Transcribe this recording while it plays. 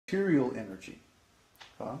material energy.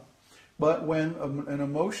 But when an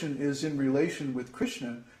emotion is in relation with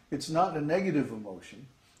Krishna, it's not a negative emotion.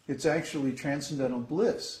 It's actually transcendental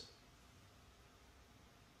bliss.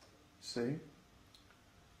 See?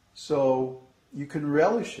 So you can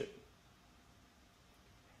relish it.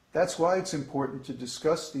 That's why it's important to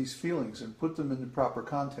discuss these feelings and put them in the proper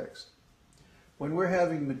context. When we're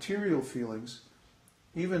having material feelings,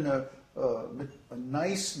 even a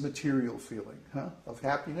nice material feeling of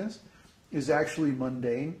happiness is actually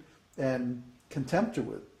mundane and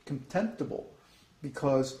contemptible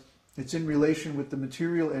because it's in relation with the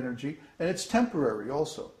material energy and it's temporary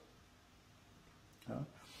also.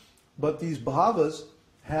 But these bhavas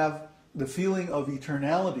have the feeling of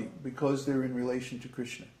eternality because they're in relation to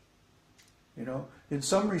Krishna. You know, in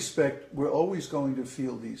some respect, we're always going to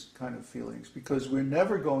feel these kind of feelings because we're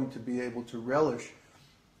never going to be able to relish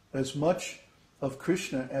as much of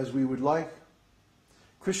Krishna as we would like.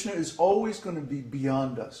 Krishna is always going to be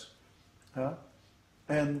beyond us.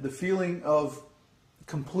 And the feeling of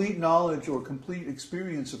complete knowledge or complete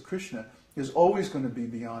experience of Krishna is always going to be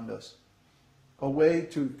beyond us. A way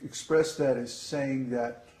to express that is saying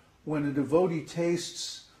that when a devotee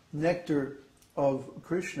tastes nectar of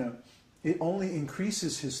Krishna, it only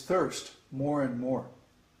increases his thirst more and more.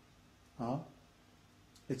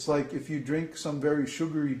 It's like if you drink some very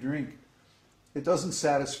sugary drink, it doesn't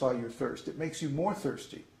satisfy your thirst. It makes you more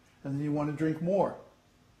thirsty, and then you want to drink more.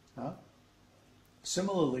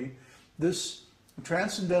 Similarly, this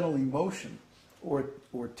transcendental emotion or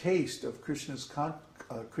taste of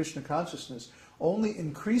Krishna consciousness only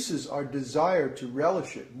increases our desire to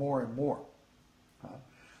relish it more and more.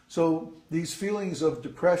 So these feelings of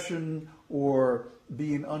depression or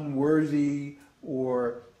being unworthy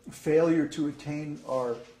or failure to attain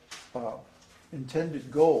our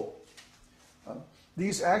intended goal,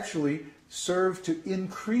 these actually serve to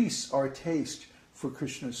increase our taste for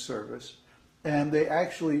Krishna's service, and they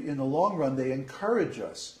actually, in the long run, they encourage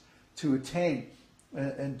us to attain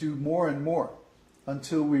and do more and more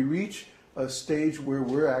until we reach a stage where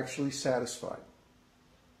we're actually satisfied.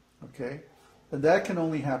 Okay? And that can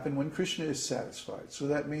only happen when Krishna is satisfied. So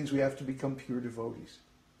that means we have to become pure devotees.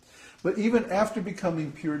 But even after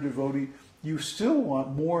becoming pure devotee, you still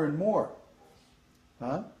want more and more.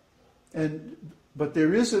 But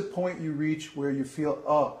there is a point you reach where you feel,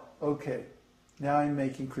 oh, okay, now I'm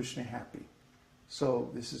making Krishna happy. So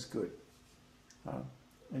this is good.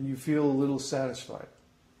 And you feel a little satisfied.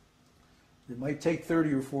 It might take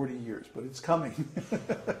 30 or 40 years, but it's coming.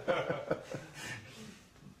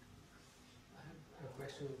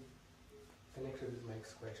 Connected with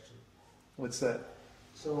Mike's question. What's that?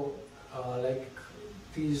 So, like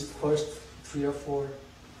these first three or four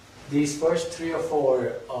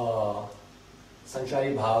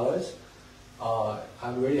sthāyi-bhavas,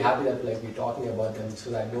 I'm really happy that like we're talking about them, so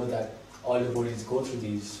that I know that all devotees go through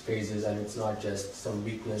these phases, and it's not just some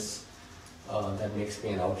weakness that makes me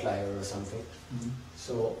an outlier or something.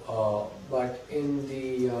 So, but in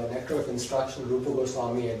the Nectar of Instruction, Rupa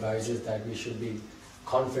Goswami advises that we should be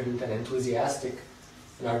confident and enthusiastic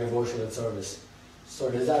in our devotional service. So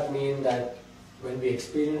does that mean that when we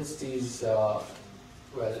experience these,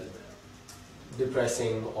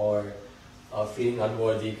 depressing or feeling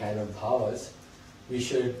unworthy kind of bhavas, we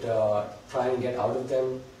should try and get out of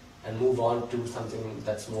them and move on to something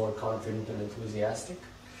that's more confident and enthusiastic?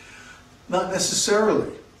 Not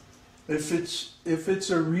necessarily. If it's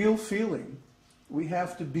a real feeling, we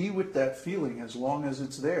have to be with that feeling as long as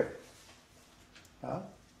it's there.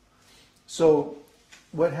 So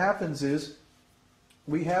what happens is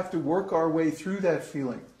we have to work our way through that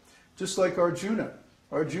feeling. Just like Arjuna.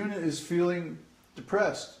 Arjuna is feeling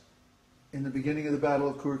depressed in the beginning of the Battle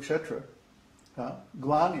of Kurukshetra.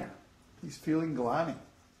 Glanya. He's feeling glani.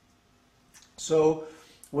 So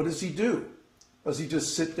what does he do? Does he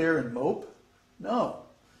just sit there and mope? No.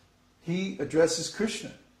 He addresses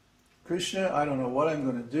Krishna. Krishna, I don't know what I'm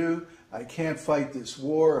going to do. I can't fight this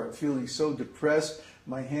war. I'm feeling so depressed.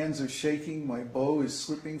 My hands are shaking. My bow is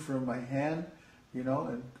slipping from my hand. You know,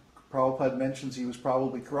 and Prabhupada mentions he was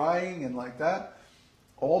probably crying and like that.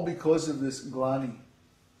 All because of this glani.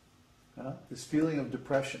 This feeling of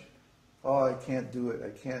depression. Oh, I can't do it. I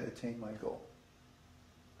can't attain my goal.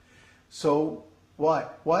 So, why?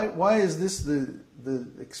 Why is this the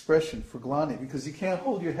expression for glani? Because you can't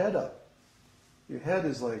hold your head up. Your head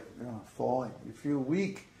is like falling. You feel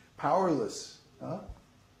weak, powerless.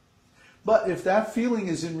 But if that feeling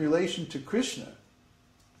is in relation to Krishna,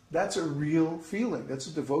 that's a real feeling. That's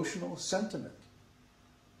a devotional sentiment.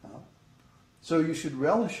 So you should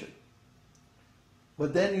relish it.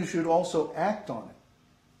 But then you should also act on it.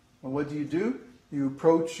 And what do? you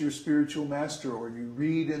approach your spiritual master, or you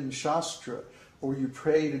read in Shastra, or you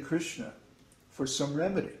pray to Krishna for some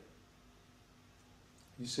remedy.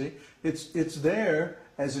 You see? It's there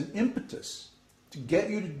as an impetus to get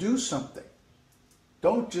you to do something.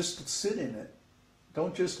 Don't just sit in it.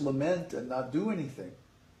 Don't just lament and not do anything.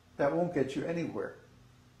 That won't get you anywhere.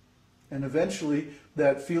 And eventually,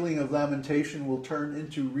 that feeling of lamentation will turn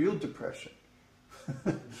into real depression.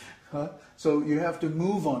 So you have to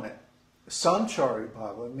move on it.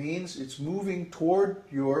 Sanchari-bhava means it's moving toward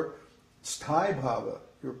your sthāyi-bhava,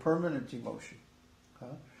 your permanent emotion.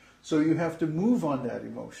 So you have to move on that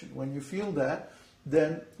emotion. When you feel that,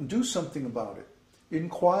 then do something about it.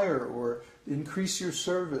 Inquire, or increase your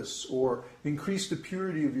service, or increase the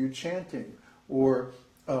purity of your chanting, or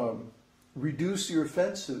reduce your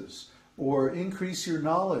offenses, or increase your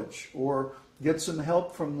knowledge, or get some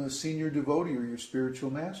help from the senior devotee or your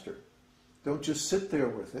spiritual master. Don't just sit there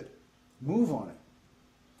with it. Move on it.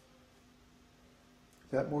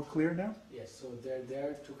 Is that more clear now? Yes, so they're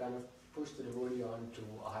there to kind of push the devotee on to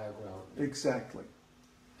a higher ground. Exactly.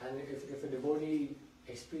 And if a devotee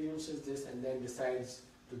experiences this and then decides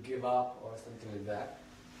to give up or something like that,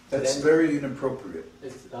 that's very inappropriate.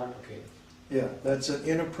 It's not okay. Yeah, that's an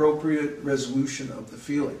inappropriate resolution of the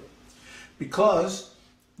feeling. Because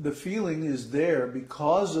the feeling is there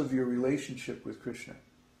because of your relationship with Krishna.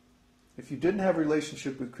 If you didn't have a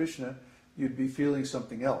relationship with Krishna, you'd be feeling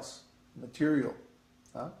something else, material.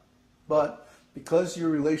 But because your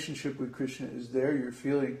relationship with Krishna is there, you're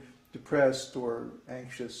feeling depressed or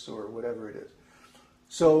anxious or whatever it is.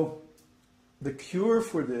 So the cure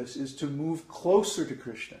for this is to move closer to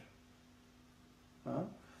Krishna.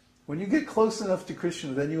 When you get close enough to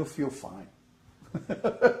Krishna, then you'll feel fine.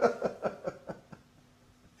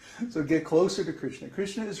 So get closer to Krishna.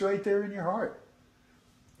 Krishna is right there in your heart.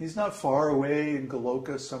 He's not far away in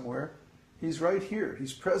Goloka somewhere. He's right here.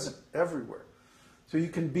 He's present everywhere. So you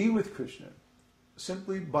can be with Krishna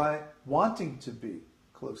simply by wanting to be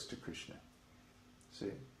close to Krishna.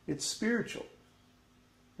 See? It's spiritual.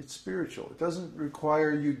 It's spiritual. It doesn't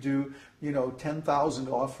require you do, 10,000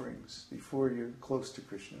 offerings before you're close to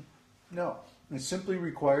Krishna. No. It simply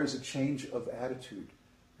requires a change of attitude,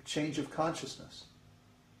 a change of consciousness.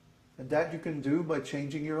 And that you can do by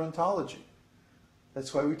changing your ontology.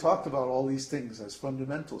 That's why we talked about all these things as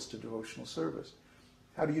fundamentals to devotional service.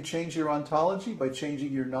 How do you change your ontology? By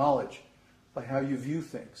changing your knowledge, by how you view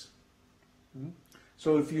things.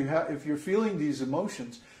 So if you're feeling these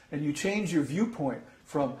emotions and you change your viewpoint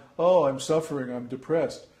from, oh, I'm suffering, I'm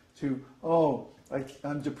depressed, to, oh,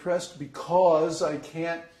 I'm depressed because I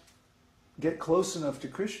can't get close enough to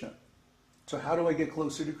Krishna. So how do I get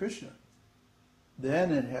closer to Krishna?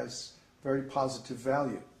 Then it has very positive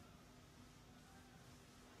value.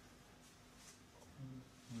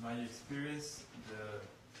 In my experience,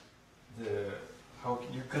 how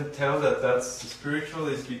you can tell that that's spiritual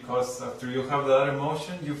is because after you have that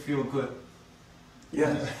emotion, you feel good.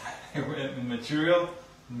 Yes. In material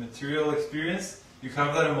experience, you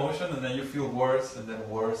have that emotion and then you feel worse and then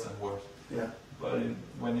worse and worse. Yeah. But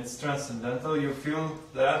when it's transcendental, you feel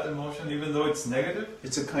that emotion even though it's negative.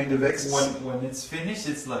 It's a kind of ecstasy. When it's finished,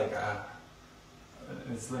 it's like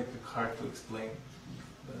it's like hard to explain.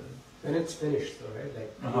 When it's finished, though, right?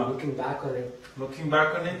 Like looking back on it. Looking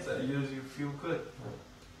back on it, you feel good.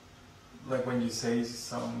 Like when you say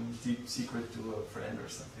some deep secret to a friend or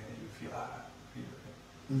something, and you feel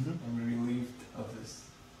I'm relieved of this.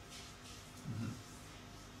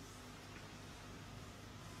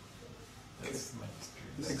 That's my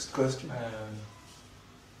experience. Next question.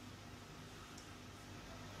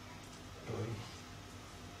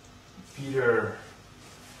 Peter,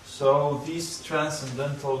 so these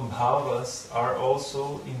transcendental bhavas are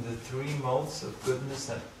also in the three modes of goodness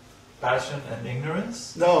and passion and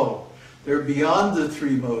ignorance? No, they're beyond the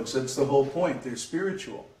three modes. That's the whole point. They're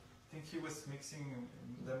spiritual. I think he was mixing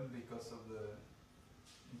them because of the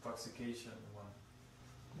intoxication one.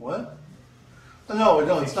 What? No,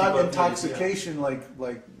 it's not intoxication like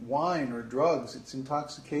wine or drugs. It's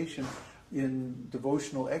intoxication in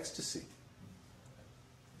devotional ecstasy.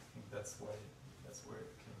 I think that's where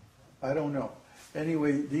it came from. I don't know.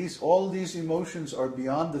 Anyway, all these emotions are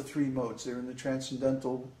beyond the three modes. They're in the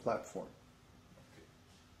transcendental platform.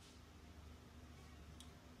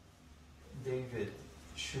 David,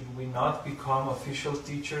 should we not become official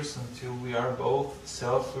teachers until we are both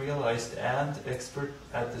self-realized and expert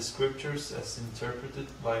at the scriptures as interpreted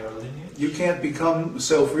by our lineage? You can't become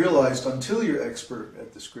self-realized until you're expert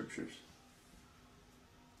at the scriptures.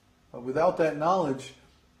 Without that knowledge,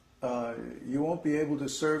 you won't be able to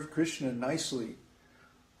serve Krishna nicely.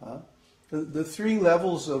 The three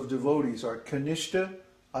levels of devotees are Kanishta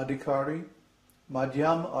Adhikari,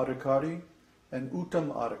 Madhyam Adhikari, and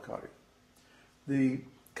Uttam Adhikari. The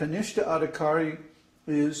Kanishta Adhikari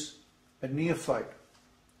is a neophyte.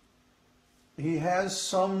 He has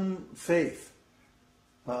some faith,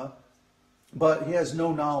 but he has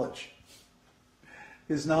no knowledge.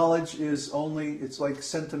 His knowledge is only, it's like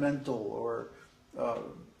sentimental or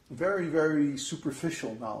very, very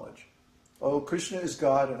superficial knowledge. Oh, Krishna is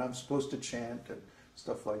God and I'm supposed to chant and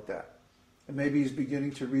stuff like that. And maybe he's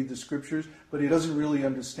beginning to read the scriptures, but he doesn't really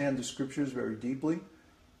understand the scriptures very deeply.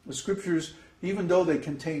 The scriptures, even though they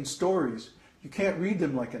contain stories, you can't read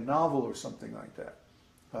them like a novel or something like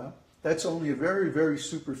that. That's only a very, very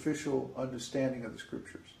superficial understanding of the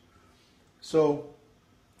scriptures. So,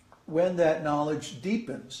 when that knowledge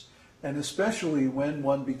deepens, and especially when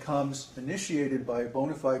one becomes initiated by a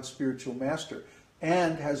bona fide spiritual master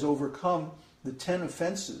and has overcome the 10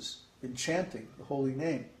 offenses in chanting the holy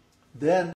name, then